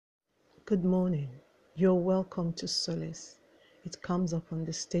Good morning. You're welcome to Solace. It comes up on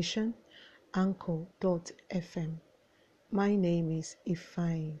the station Anchor.fm. My name is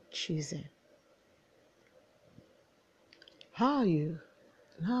Ifeanyi Chize. How are you?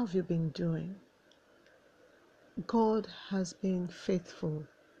 How have you been doing? God has been faithful.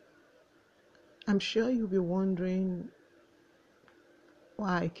 I'm sure you'll be wondering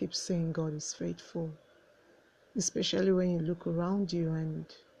why I keep saying God is faithful, especially when you look around you and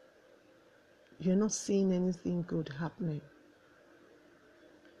you're not seeing anything good happening.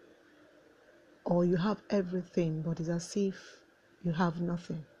 Or you have everything, but it's as if you have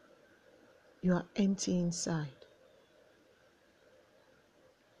nothing. You are empty inside.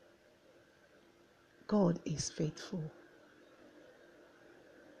 God is faithful.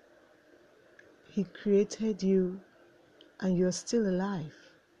 He created you and you're still alive.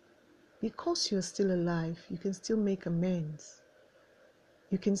 Because you're still alive, you can still make amends.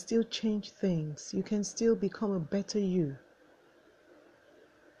 You can still change things. You can still become a better you.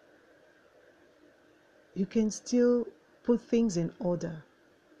 You can still put things in order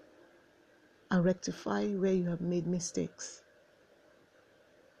and rectify where you have made mistakes.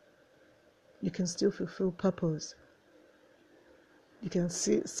 You can still fulfill purpose. You can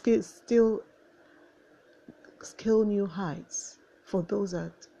still scale new heights for those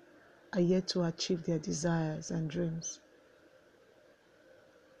that are yet to achieve their desires and dreams.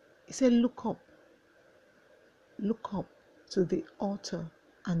 He said, look up to the author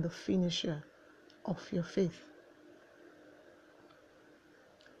and the finisher of your faith.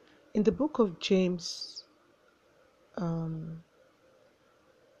 In the book of James,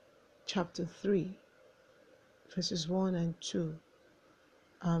 chapter 3, verses 1 and 2,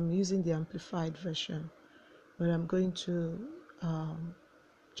 I'm using the Amplified Version, but I'm going to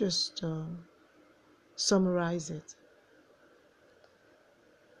just summarize it.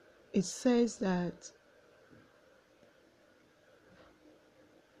 It says that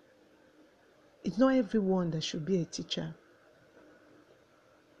it's not everyone that should be a teacher,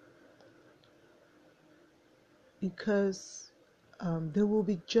 because they will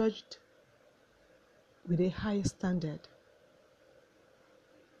be judged with a higher standard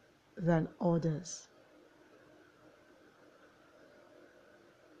than others.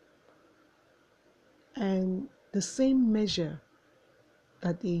 And the same measure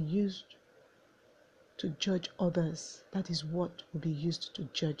that they used to judge others, that is what will be used to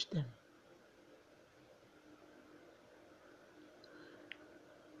judge them.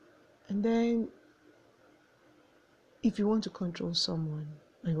 And then, if you want to control someone,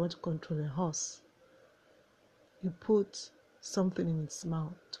 or you want to control a horse, you put something in its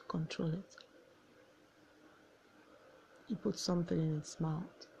mouth to control it. You put something in its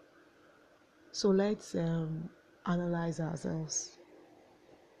mouth. So let's analyze ourselves.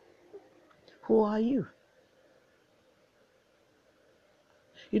 Who are you?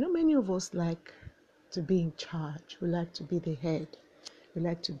 You know, many of us like to be in charge. We like to be the head. We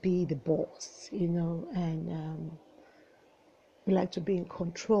like to be the boss, and we like to be in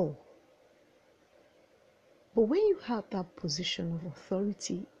control. But when you have that position of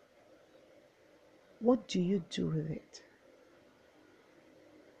authority, what do you do with it?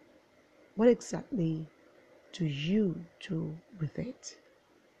 What exactly do you do with it?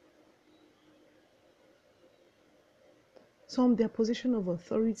 Some, their position of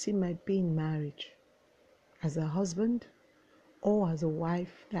authority might be in marriage, as a husband or as a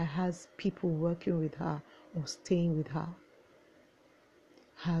wife that has people working with her or staying with her,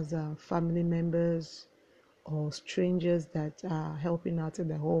 has family members or strangers that are helping out in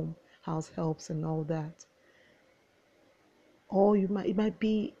the home, house helps and all that. Or it might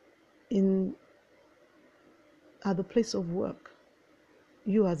be at the place of work,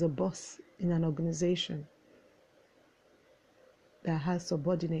 you as a boss in an organization that has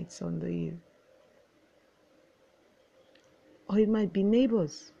subordinates under you. Or it might be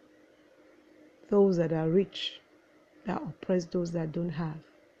neighbors, those that are rich, that oppress those that don't have.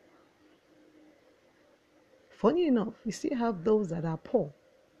 Funny enough, we still have those that are poor,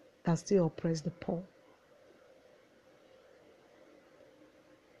 that still oppress the poor.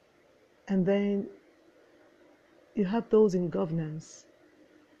 And then you have those in governance.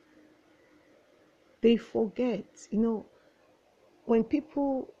 They forget, when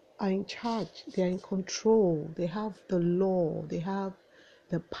people are in charge, they are in control, they have the law, they have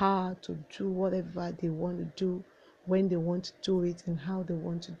the power to do whatever they want to do, when they want to do it, and how they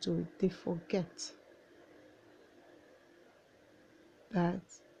want to do it. They forget that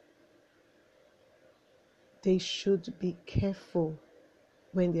they should be careful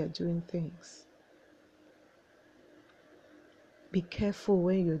when they are doing things. Be careful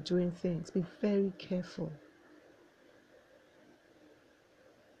when you're doing things. Be very careful.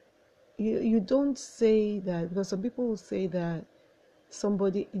 You don't say that, because some people will say that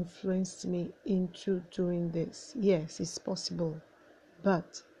somebody influenced me into doing this. Yes, it's possible.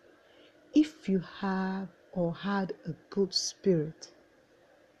 But if you have or had a good spirit,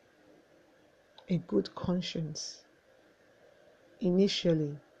 a good conscience,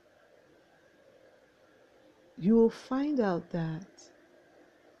 initially, you will find out that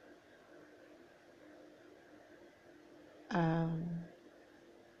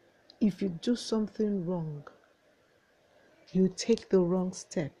if you do something wrong, you take the wrong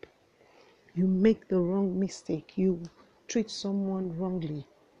step, you make the wrong mistake, you treat someone wrongly,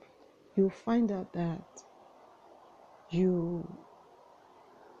 you'll find out that you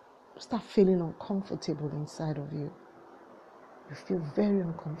start feeling uncomfortable inside of you. You feel very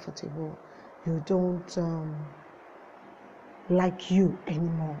uncomfortable. You don't like you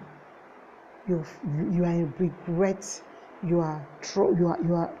anymore. You are in regret. You are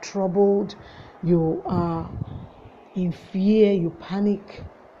troubled. You are in fear. You panic.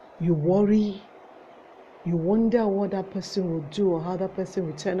 You worry. You wonder what that person will do or how that person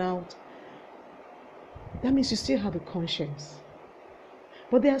will turn out. That means you still have a conscience.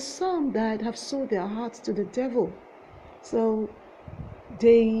 But there are some that have sold their hearts to the devil. So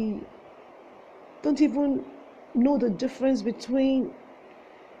they don't even know the difference between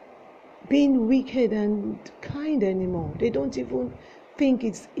being wicked and kind anymore. They don't even think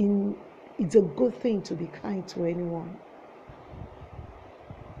it's a good thing to be kind to anyone.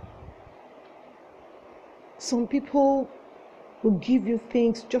 Some people will give you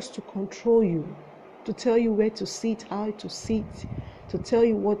things just to control you, to tell you where to sit, how to sit, to tell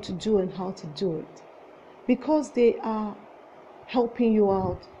you what to do and how to do it. Because they are helping you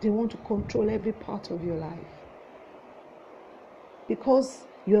out, they want to control every part of your life. Because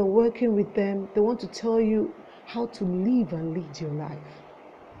you are working with them, they want to tell you how to live and lead your life.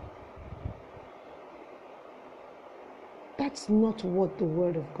 That's not what the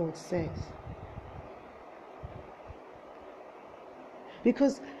Word of God says.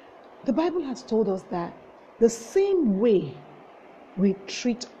 Because the Bible has told us that the same way we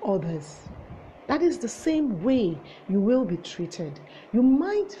treat others, that is the same way you will be treated. You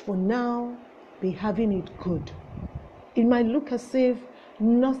might for now be having it good. It might look as if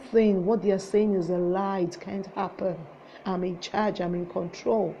nothing, what they are saying is a lie, it can't happen. I'm in charge, I'm in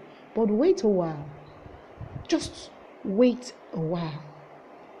control. But wait a while. Just wait a while.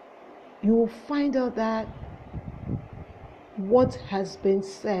 You will find out that what has been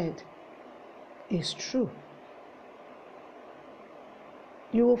said is true.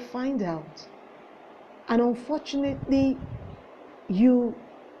 You will find out. And unfortunately, you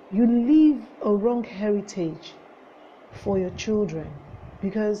leave a wrong heritage for your children,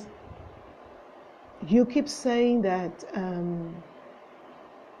 because you keep saying that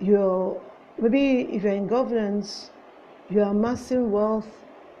maybe if you're in governance, you're amassing wealth,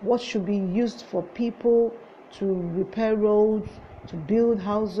 what should be used for people to repair roads, to build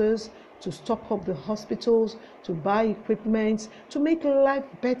houses, to stock up the hospitals, to buy equipment, to make life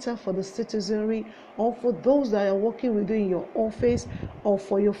better for the citizenry, or for those that are working within your office, or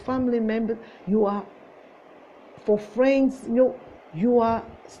for your family members. You are, for friends, you are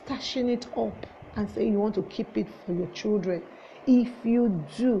stashing it up and saying you want to keep it for your children. If you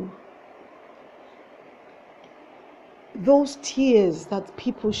do, those tears that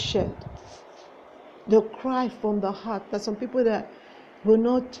people shed, the cry from the heart, there's some people that will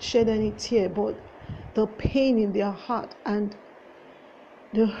not shed any tear, but the pain in their heart and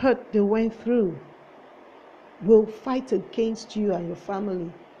the hurt they went through will fight against you and your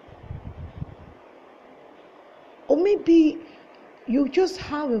family. Or maybe you just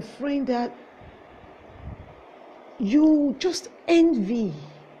have a friend that you just envy.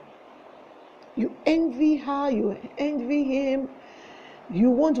 You envy her, you envy him. You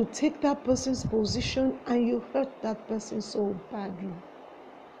want to take that person's position and you hurt that person so badly.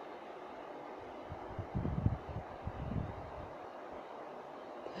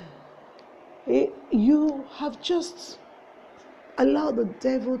 You have just allowed the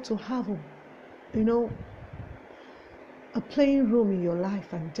devil to have a playing room in your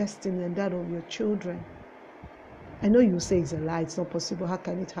life and destiny and that of your children. I know you say it's a lie, it's not possible, how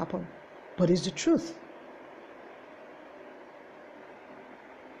can it happen? But it's the truth.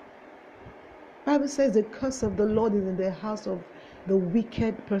 The Bible says the curse of the Lord is in the house of the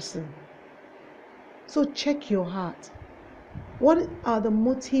wicked person. So check your heart. What are the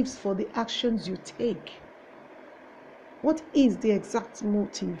motives for the actions you take? What is the exact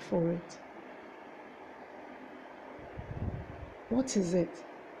motive for it? What is it?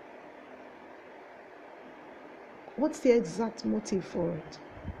 What's the exact motive for it?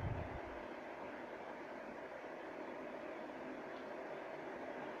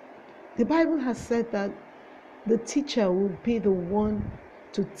 The Bible has said that the teacher will be the one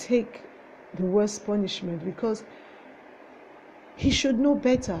to take the worst punishment because he should know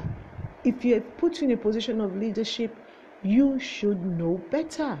better. If you have put you in a position of leadership, you should know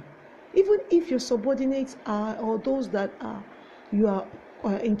better. Even if your subordinates are, or those that you are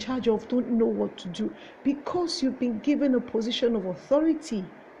in charge of, don't know what to do, because you've been given a position of authority,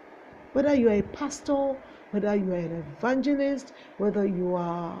 whether you are a pastor, whether you are an evangelist, whether you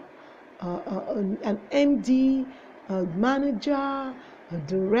are an MD, a manager, a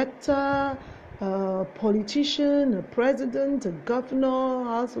director, a politician, a president, a governor,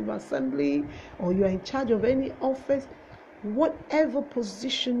 House of Assembly, or you are in charge of any office, whatever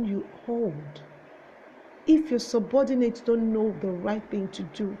position you hold, if your subordinates don't know the right thing to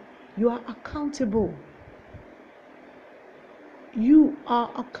do, you are accountable. You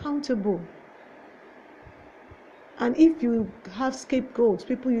are accountable. And if you have scapegoats,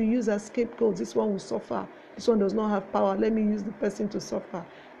 people you use as scapegoats, this one will suffer. This one does not have power. Let me use the person to suffer.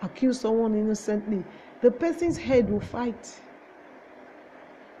 Accuse someone innocently. The person's head will fight.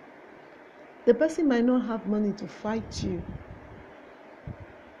 The person might not have money to fight you.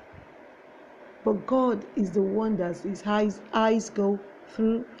 But God is the one that his eyes go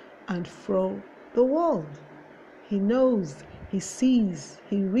through and fro the world. He knows, he sees,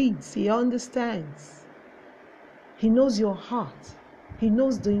 he reads, he understands. He knows your heart. He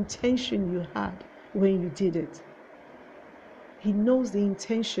knows the intention you had when you did it. He knows the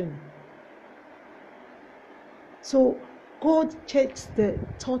intention. So God checks the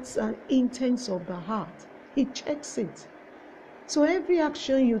thoughts and intents of the heart. He checks it. So every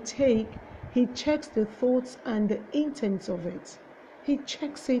action you take, he checks the thoughts and the intents of it. He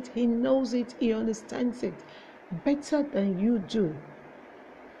checks it, he knows it, he understands it better than you do.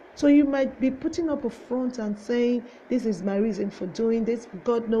 So you might be putting up a front and saying, this is my reason for doing this.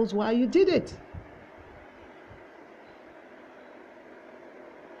 God knows why you did it.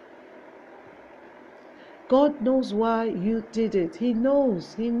 God knows why you did it. He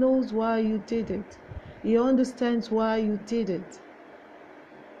knows why you did it. He understands why you did it.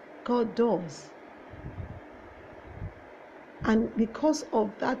 God does. And because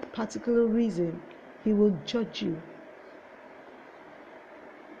of that particular reason, he will judge you.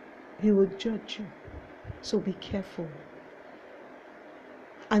 He will judge you. So be careful.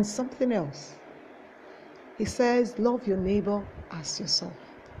 And something else. He says, love your neighbor as yourself.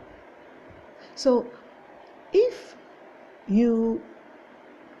 So if you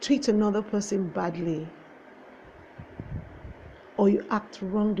treat another person badly, or you act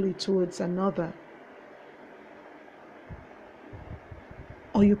wrongly towards another,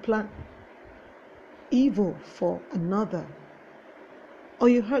 or you plan evil for another, or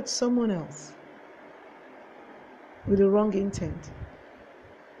you hurt someone else with the wrong intent,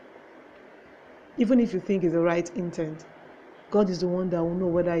 even if you think it's the right intent, God is the one that will know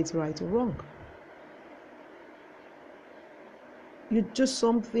whether it's right or wrong. You do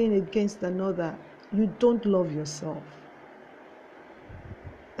something against another, you don't love yourself.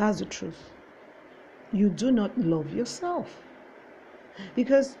 That's the truth. You do not love yourself.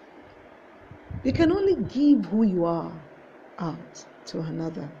 Because you can only give who you are out to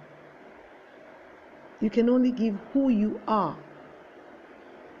another. You can only give who you are.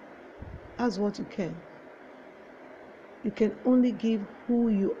 That's what you can. You can only give who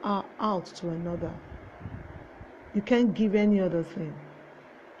you are out to another. You can't give any other thing.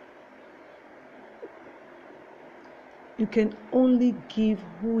 You can only give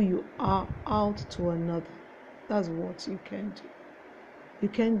who you are out to another. That's what you can do. You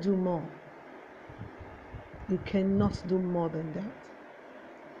can't do more. You cannot do more than that.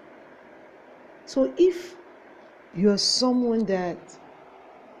 So if you're someone that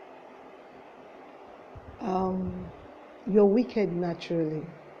you're wicked naturally,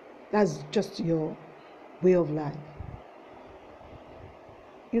 that's just your way of life,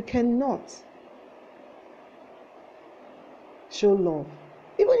 you cannot show love.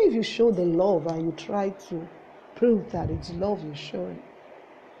 Even if you show the love and you try to prove that it's love you're showing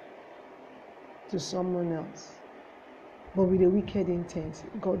to someone else, but with a wicked intent,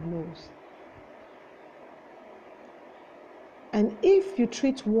 God knows. And if you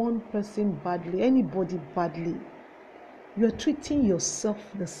treat one person badly, anybody badly, you are treating yourself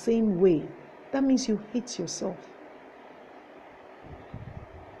the same way. That means you hate yourself.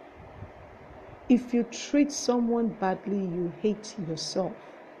 If you treat someone badly, you hate yourself.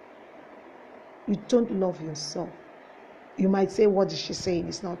 You don't love yourself. You might say, what is she saying?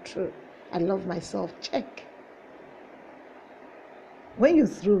 It's not true. I love myself. Check. When you're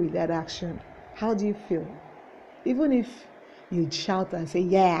through with that action, how do you feel? Even if you shout and say,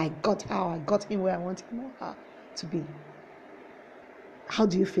 yeah, I got her, I got him where I want him or her to be. How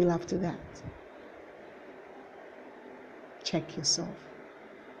do you feel after that? Check yourself.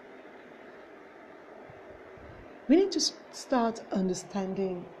 We need to start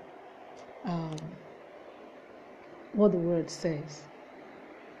understanding what the word says.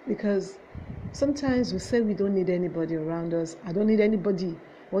 Because sometimes we say we don't need anybody around us. I don't need anybody.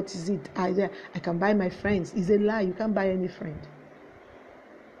 What is it? I can buy my friends. It's a lie. You can't buy any friend.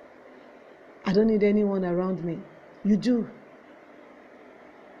 I don't need anyone around me. You do.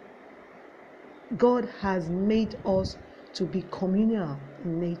 God has made us to be communal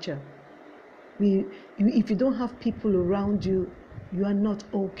in nature. If you don't have people around you, you are not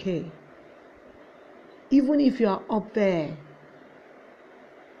okay. Even if you are up there,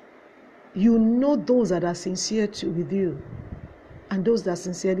 you know those that are sincere with you and those that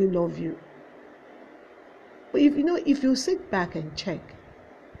sincerely love you. But if you sit back and check,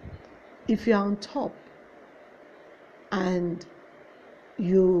 if you are on top and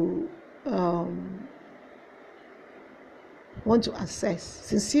you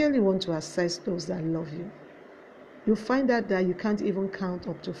sincerely want to assess those that love you, you'll find out that you can't even count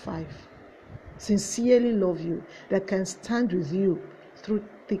up to 5. Sincerely love you, that can stand with you through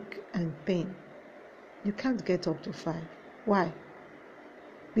thick and thin. You can't get up to 5. Why?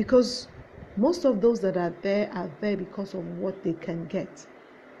 Because most of those that are there because of what they can get.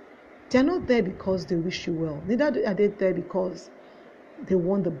 They're not there because they wish you well. Neither are they there because they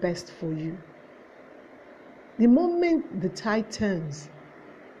want the best for you. The moment the tide turns,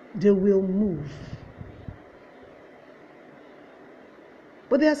 they will move.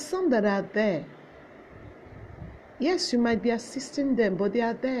 But there are some that are there. Yes, you might be assisting them, but they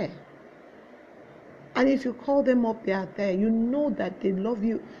are there. And if you call them up, they are there. You know that they love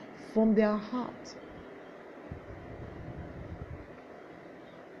you from their heart.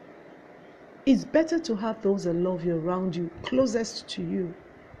 It's better to have those that love you around you, closest to you,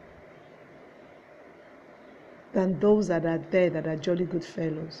 than those that are there that are jolly good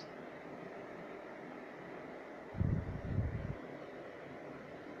fellows.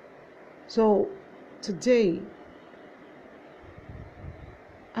 So today,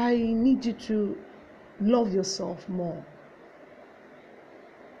 I need you to love yourself more.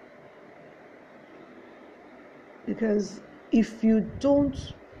 Because if you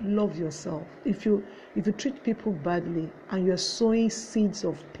don't love yourself, if you treat people badly and you're sowing seeds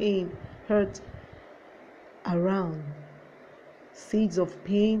of pain, hurt around, seeds of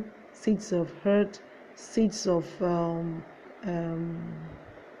pain, seeds of hurt, seeds of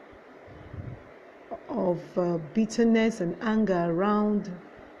bitterness and anger around,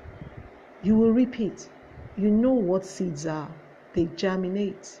 you will reap it. You know what seeds are. They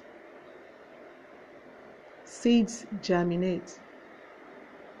germinate. Seeds germinate.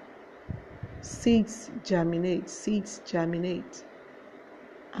 Seeds germinate. Seeds germinate.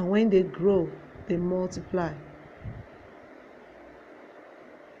 And when they grow, they multiply.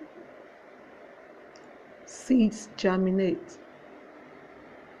 Seeds germinate.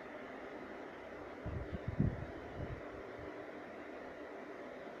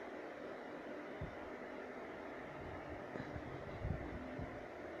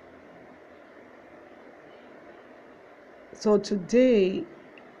 So today,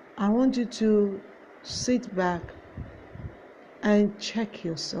 I want you to sit back and check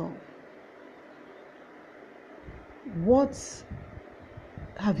yourself. What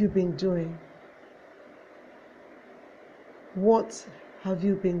have you been doing? What have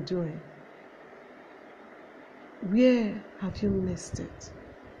you been doing? Where have you missed it?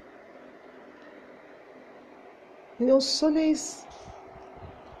 Solace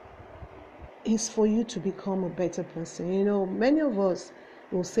is for you to become a better person. Many of us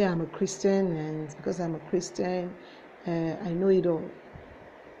will say, I'm a Christian, and because I'm a Christian, I know it all.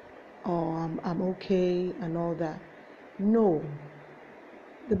 Or I'm okay and all that. No.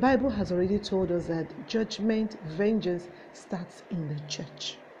 The Bible has already told us that judgment, vengeance starts in the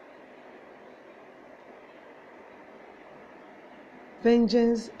church.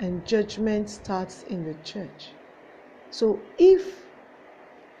 Vengeance and judgment starts in the church. So if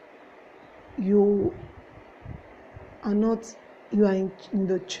you are in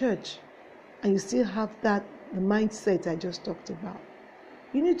the church and you still have the mindset I just talked about,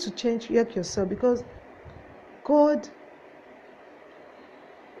 you need to change yourself, because God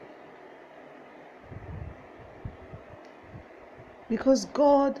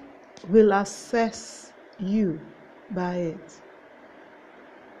will assess you by it.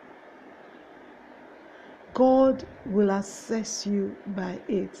 God will assess you by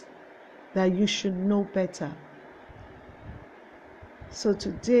it, that you should know better. So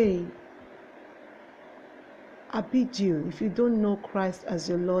today, I bid you, if you don't know Christ as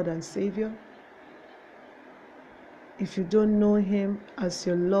your Lord and Savior, if you don't know Him as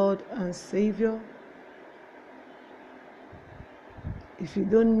your Lord and Savior, if you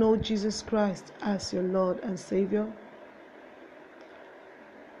don't know Jesus Christ as your Lord and Savior,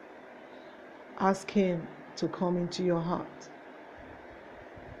 ask Him to come into your heart.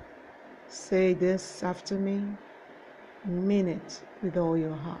 Say this after me, mean it with all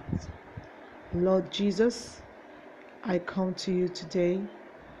your heart. Lord Jesus, I come to you today.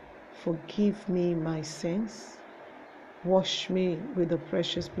 Forgive me my sins. Wash me with the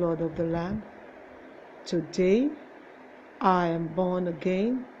precious blood of the Lamb. Today, I am born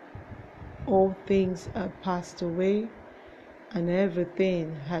again. All things are passed away, and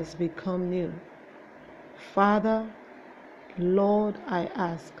everything has become new. Father, Lord, I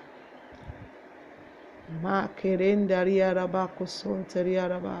ask.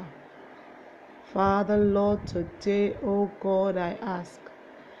 Father, Lord, today, oh God, I ask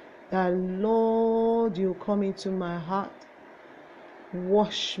that, Lord, you come into my heart.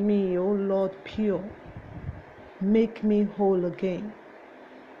 Wash me, oh Lord, pure. Make me whole again.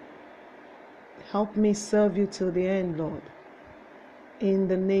 Help me serve you till the end, Lord. In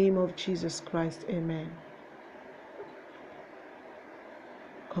the name of Jesus Christ, amen.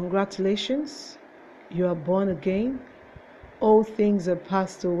 Congratulations, you are born again. All things are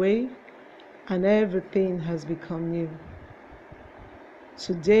passed away, and everything has become new.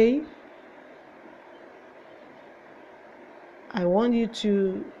 Today, I want you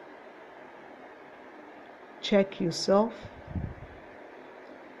to check yourself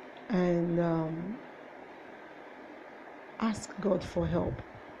and ask God for help.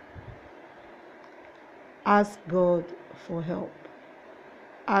 Ask God for help.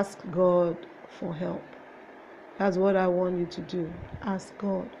 Ask God for help. That's what I want you to do. Ask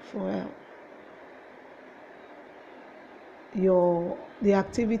God for help. The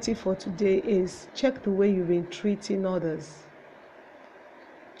activity for today is check the way you've been treating others.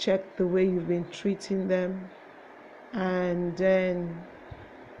 Check the way you've been treating them, and then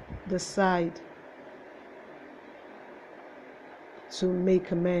decide to make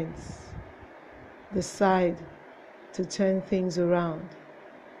amends. Decide to turn things around.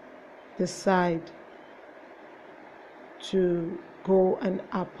 Decide to go and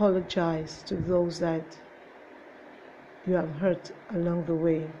apologize to those that you have hurt along the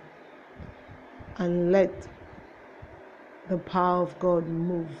way, and let the power of God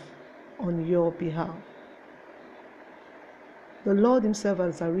move on your behalf. The Lord Himself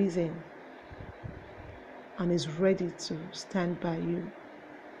has arisen and is ready to stand by you.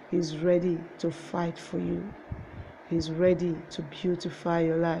 He's ready to fight for you. He's ready to beautify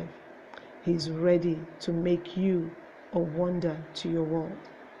your life. He's ready to make you a wonder to your world.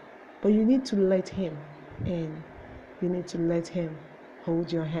 But you need to let Him in. You need to let Him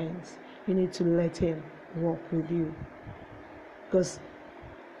hold your hands. You need to let Him walk with you. Because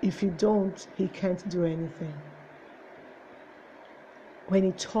if you don't, He can't do anything. When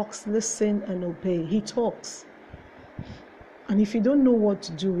He talks, listen and obey. He talks. And if you don't know what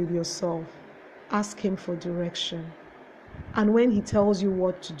to do with yourself, ask Him for direction. And when He tells you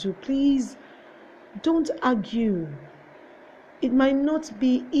what to do, please don't argue. It might not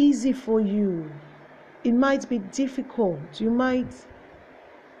be easy for you. It might be difficult. You might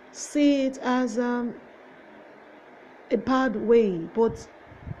see it as a bad way, but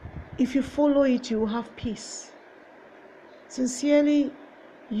if you follow it, you will have peace. Sincerely,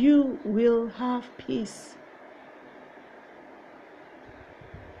 you will have peace.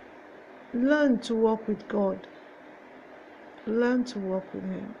 Learn to walk with God. Learn to walk with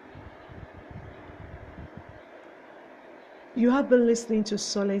Him. You have been listening to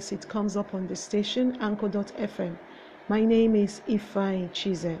Solace. It comes up on the station, Anchor.fm. My name is Ifeanyi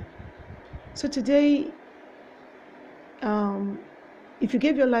Chize. So today, if you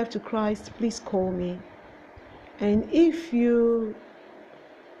gave your life to Christ, please call me. And if you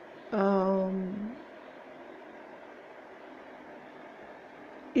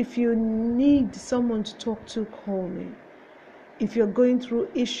need someone to talk to, call me. If you're going through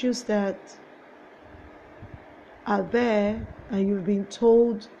issues that are there and you've been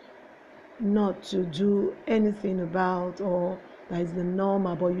told not to do anything about, or that is the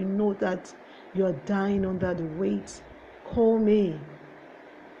normal, but you know that you're dying under the weight, call me.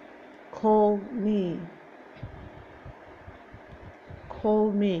 Call me.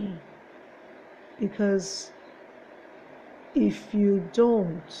 Call me. Because if you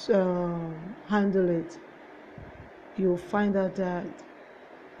don't handle it, you'll find out that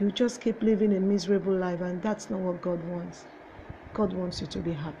you just keep living a miserable life, and that's not what God wants. God wants you to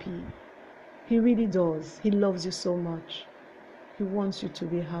be happy. He really does. He loves you so much. He wants you to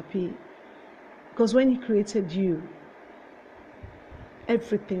be happy. Because when He created you,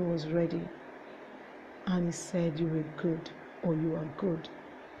 everything was ready. And He said you were good, or you are good.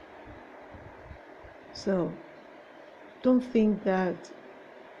 So, don't think that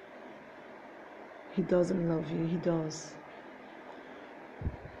He doesn't love you. He does.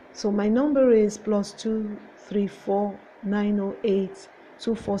 So my number is +234 908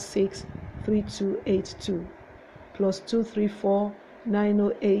 246 3282. +234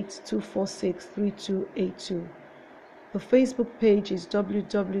 908 246 3282. The Facebook page is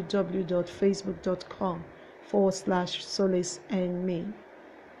www.facebook.com/Solace and Me.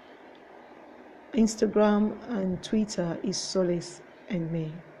 Instagram and Twitter is Solace and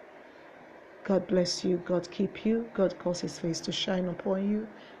Me. God bless you. God keep you. God cause His face to shine upon you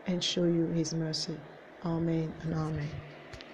and show you His mercy. Amen and amen.